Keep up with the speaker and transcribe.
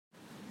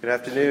Good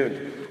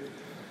afternoon.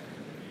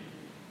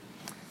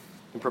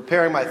 In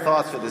preparing my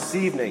thoughts for this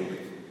evening,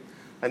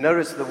 I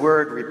noticed the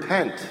word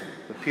repent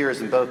appears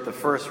in both the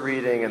first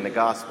reading and the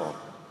gospel.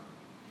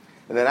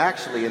 And that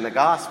actually in the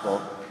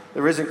gospel,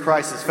 the risen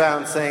Christ is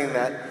found saying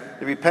that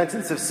the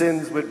repentance of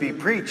sins would be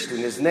preached in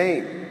his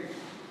name.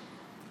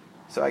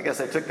 So I guess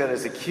I took that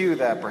as a cue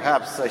that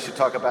perhaps I should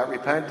talk about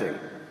repenting.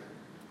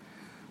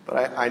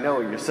 But I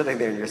know you're sitting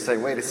there and you're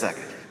saying, wait a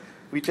second,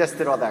 we just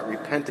did all that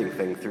repenting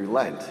thing through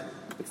Lent.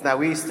 It's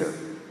now Easter.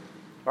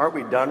 Aren't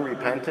we done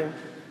repenting?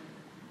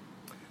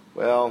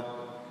 Well,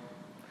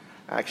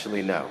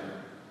 actually, no.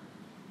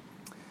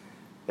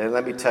 And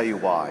let me tell you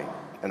why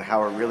and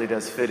how it really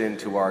does fit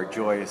into our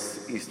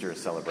joyous Easter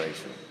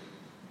celebration.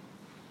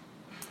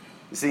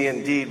 You see,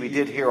 indeed, we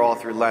did hear all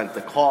through Lent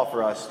the call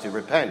for us to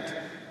repent,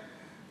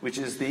 which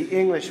is the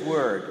English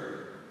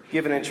word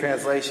given in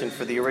translation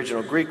for the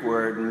original Greek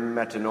word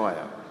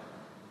metanoia.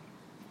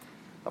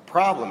 The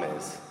problem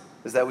is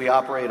that we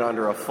operate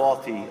under a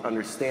faulty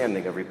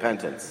understanding of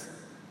repentance,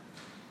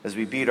 as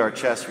we beat our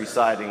chests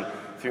reciting,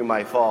 through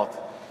my fault,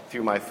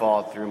 through my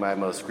fault, through my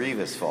most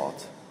grievous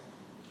fault.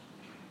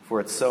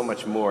 For it's so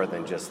much more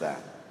than just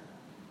that.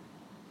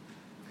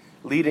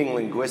 Leading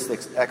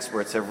linguistics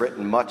experts have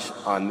written much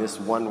on this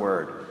one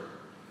word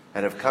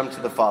and have come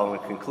to the following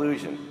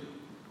conclusion,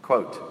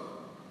 quote,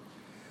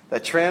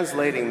 that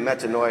translating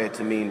metanoia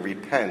to mean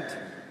repent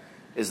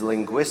is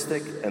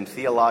linguistic and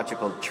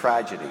theological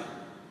tragedy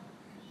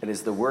and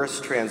is the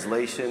worst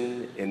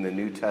translation in the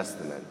New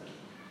Testament,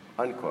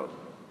 unquote.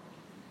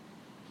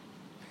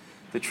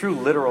 The true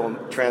literal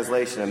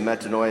translation of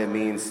metanoia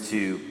means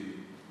to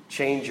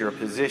change your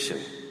position,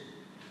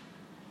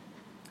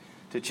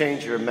 to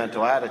change your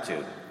mental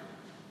attitude.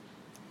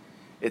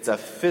 It's a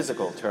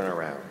physical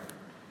turnaround,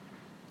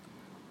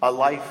 a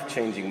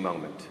life-changing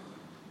moment,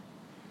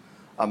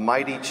 a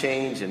mighty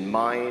change in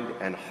mind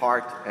and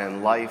heart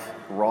and life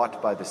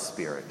wrought by the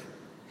Spirit.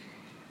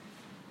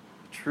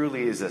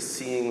 Truly is a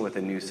seeing with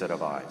a new set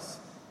of eyes.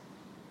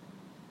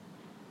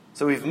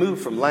 So we've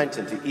moved from Lent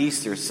into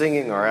Easter,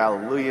 singing our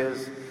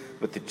alleluias,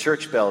 with the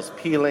church bells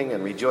pealing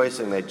and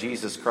rejoicing that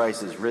Jesus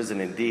Christ is risen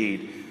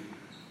indeed.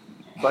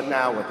 But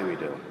now what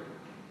do?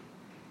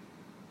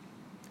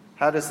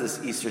 How does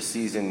this Easter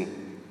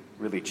season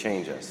really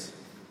change us?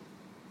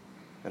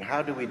 And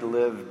how do we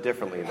live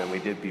differently than we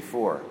did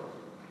before?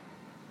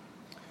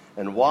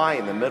 And why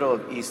in the middle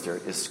of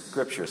Easter is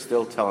Scripture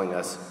still telling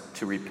us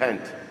to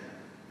repent,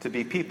 to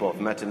be people of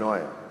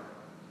metanoia?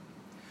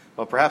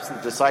 Well, perhaps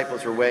the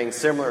disciples were weighing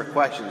similar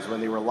questions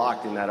when they were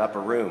locked in that upper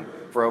room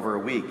for over a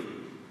week,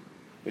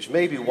 which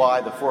may be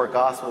why the four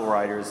gospel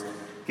writers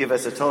give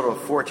us a total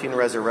of 14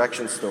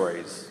 resurrection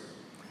stories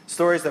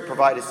that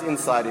provide us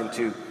insight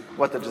into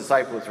what the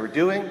disciples were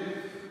doing,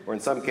 or in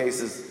some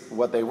cases,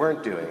 what they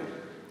weren't doing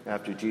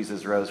after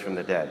Jesus rose from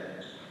the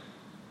dead.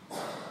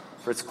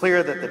 For it's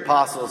clear that the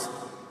apostles,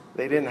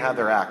 they didn't have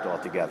their act all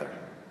together.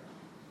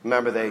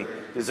 Remember, they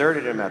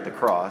deserted him at the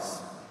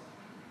cross.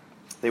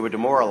 They were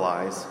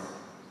demoralized.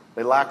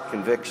 They lacked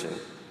conviction.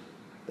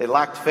 They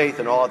lacked faith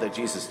in all that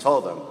Jesus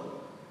told them.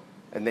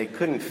 And they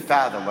couldn't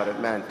fathom what it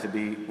meant to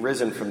be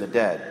risen from the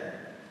dead.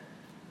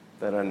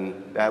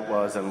 That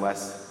was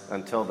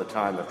until the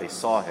time that they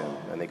saw him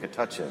and they could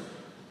touch him.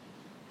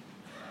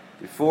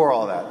 Before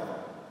all that,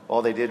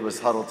 all they did was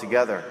huddle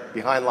together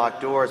behind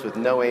locked doors with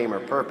no aim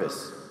or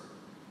purpose.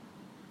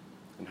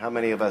 And how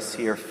many of us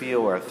here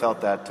feel or have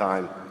felt that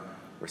time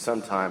or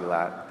sometime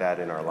that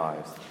in our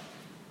lives?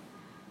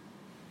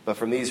 But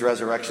from these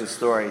resurrection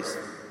stories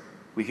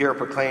we hear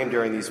proclaimed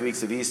during these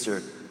weeks of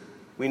Easter,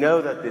 we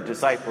know that the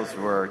disciples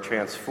were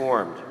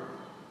transformed.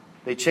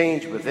 They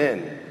changed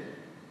within.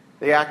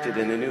 They acted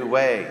in a new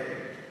way.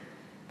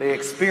 They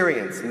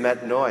experienced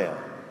metanoia.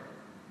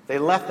 They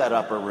left that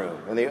upper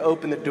room and they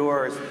opened the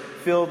doors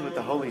filled with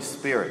the Holy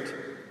Spirit.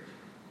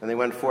 And they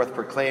went forth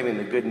proclaiming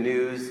the good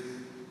news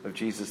of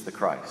Jesus the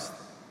Christ.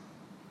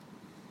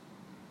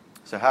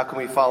 So how can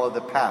we follow the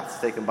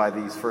paths taken by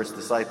these first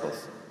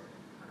disciples?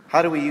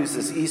 How do we use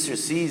this Easter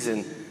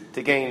season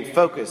to gain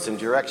focus and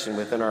direction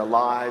within our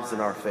lives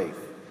and our faith?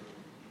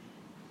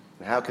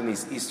 And how can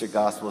these Easter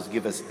Gospels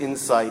give us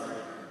insight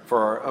for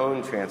our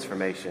own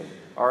transformation,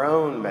 our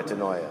own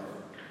metanoia?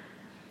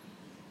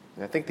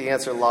 And I think the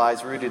answer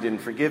lies rooted in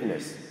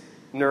forgiveness,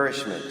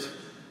 nourishment,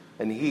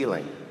 and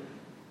healing.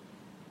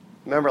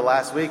 Remember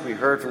last week we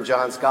heard from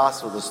John's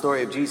Gospel the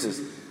story of Jesus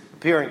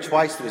appearing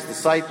twice to his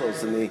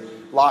disciples in the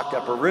locked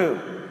upper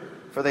room,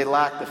 for they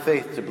lacked the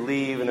faith to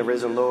believe in the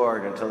risen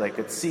Lord until they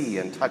could see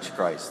and touch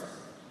Christ.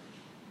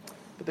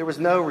 But there was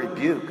no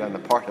rebuke on the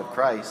part of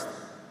Christ.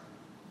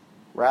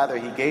 Rather,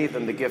 he gave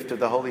them the gift of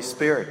the Holy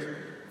Spirit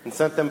and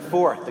sent them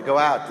forth to go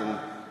out and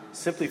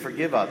simply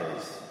forgive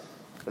others,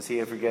 as he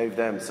had forgave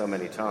them so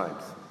many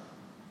times.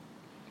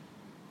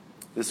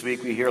 This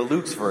week we hear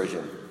Luke's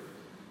version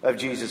of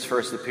Jesus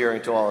first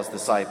appearing to all his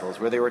disciples,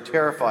 where they were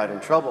terrified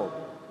and troubled,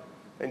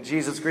 and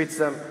Jesus greets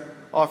them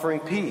offering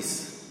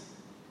peace.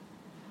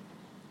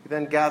 He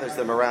then gathers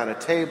them around a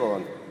table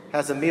and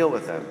has a meal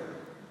with them,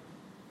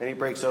 and he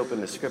breaks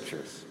open the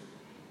Scriptures.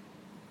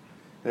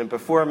 And in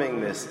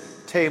performing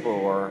this table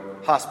or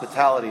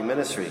hospitality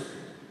ministry,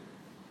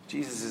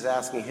 Jesus is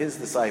asking his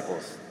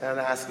disciples and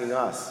asking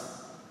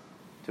us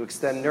to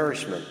extend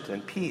nourishment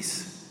and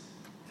peace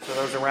to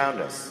those around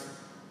us,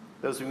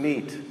 those we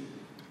meet,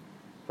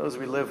 those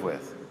we live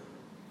with,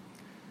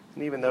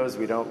 and even those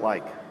we don't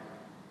like.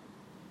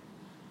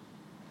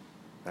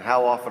 And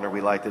how often are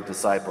we like the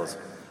disciples,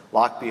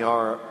 locked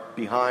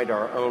behind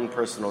our own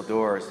personal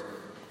doors,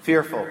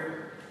 fearful,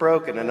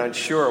 broken, and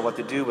unsure what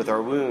to do with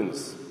our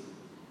wounds?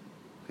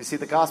 You see,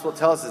 the gospel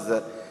tells us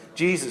that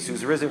Jesus,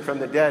 who's risen from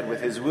the dead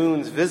with his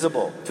wounds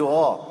visible to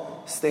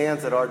all,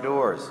 stands at our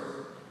doors,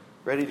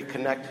 ready to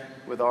connect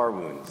with our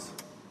wounds.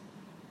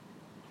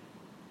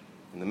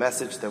 And the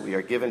message that we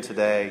are given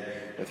today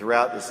and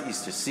throughout this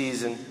Easter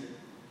season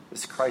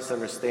is Christ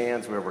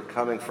understands where we're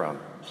coming from.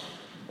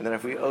 And that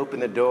if we open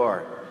the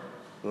door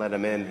and let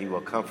him in, he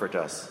will comfort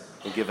us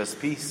and give us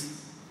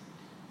peace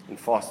and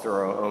foster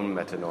our own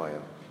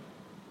metanoia.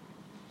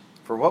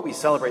 For what we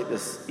celebrate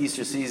this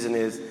Easter season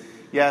is,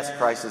 yes,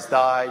 Christ has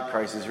died,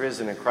 Christ is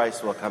risen, and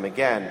Christ will come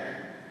again.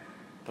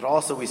 But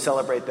also we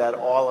celebrate that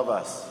all of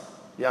us,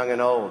 young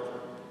and old,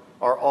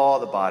 are all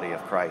the body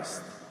of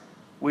Christ.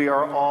 We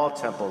are all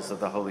temples of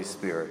the Holy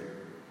Spirit.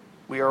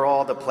 We are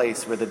all the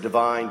place where the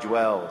divine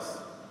dwells.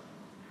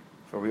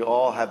 For we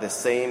all have the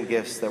same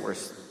gifts that were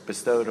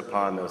bestowed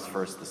upon those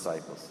first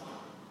disciples.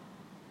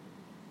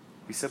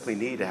 We simply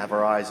need to have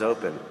our eyes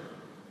open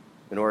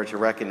in order to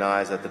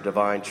recognize that the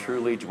divine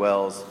truly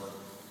dwells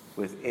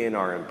within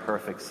our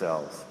imperfect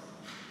selves.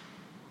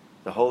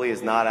 The holy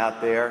is not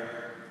out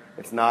there,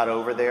 it's not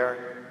over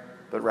there,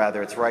 but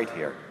rather it's right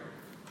here,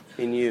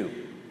 in you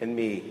and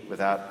me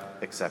without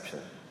exception.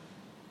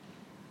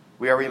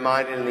 We are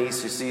reminded in the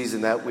Easter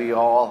season that we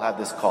all have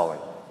this calling.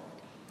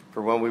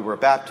 For when we were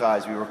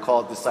baptized, we were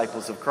called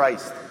disciples of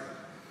Christ.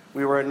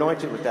 We were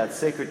anointed with that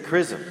sacred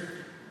chrism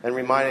and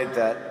reminded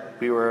that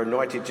we were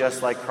anointed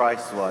just like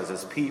Christ was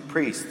as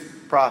priest,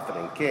 prophet,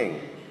 and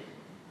king,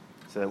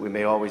 so that we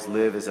may always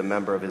live as a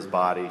member of his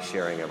body,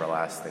 sharing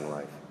everlasting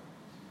life.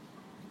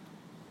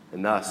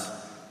 And thus,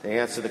 to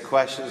answer the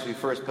questions we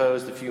first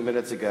posed a few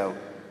minutes ago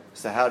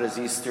as to how does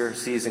Easter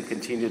season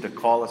continue to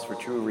call us for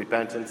true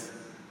repentance,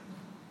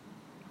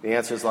 the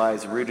answer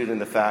lies rooted in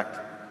the fact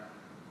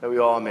that we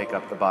all make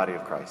up the body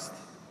of Christ.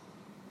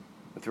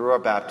 And through our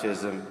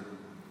baptism,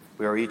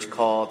 we are each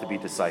called to be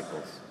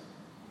disciples,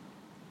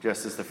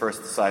 just as the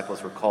first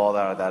disciples were called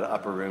out of that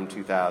upper room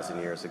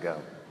 2,000 years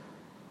ago.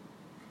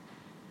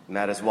 And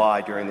that is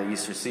why during the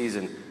Easter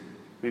season,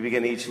 we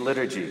begin each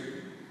liturgy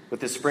with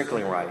the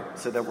sprinkling rite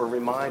so that we're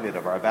reminded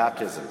of our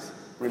baptisms,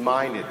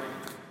 reminded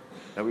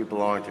that we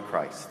belong to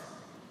Christ.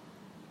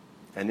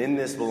 And in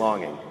this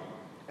belonging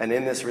and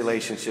in this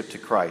relationship to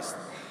Christ,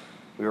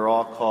 we are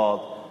all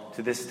called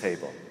to this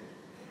table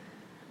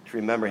to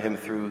remember him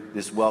through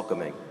this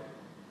welcoming,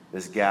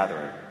 this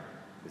gathering,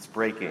 this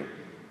breaking,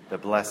 the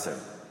blessing,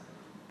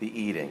 the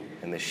eating,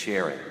 and the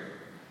sharing,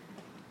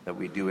 that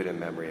we do it in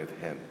memory of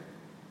him.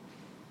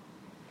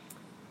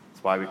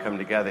 That's why we come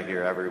together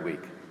here every week,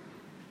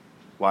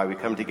 why we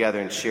come together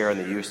and share in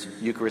the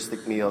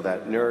Eucharistic meal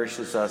that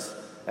nourishes us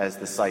as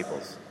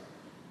disciples,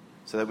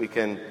 so that we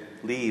can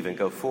leave and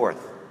go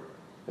forth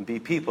and be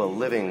people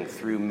living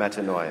through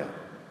metanoia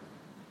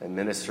and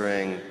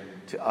ministering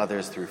to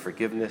others through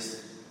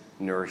forgiveness,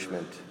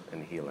 nourishment,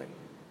 and healing.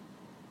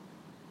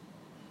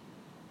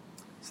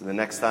 So the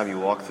next time you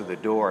walk through the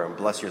door and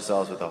bless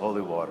yourselves with the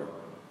holy water,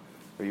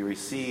 or you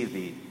receive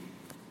the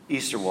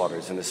Easter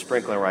waters and the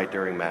sprinkling rite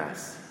during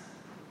Mass,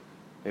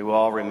 may we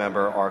all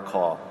remember our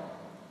call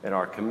and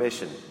our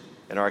commission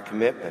and our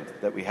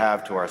commitment that we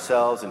have to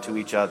ourselves and to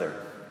each other.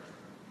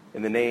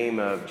 In the name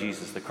of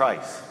Jesus the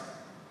Christ,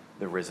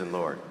 the risen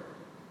Lord.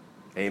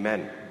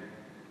 Amen.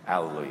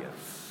 Alleluia.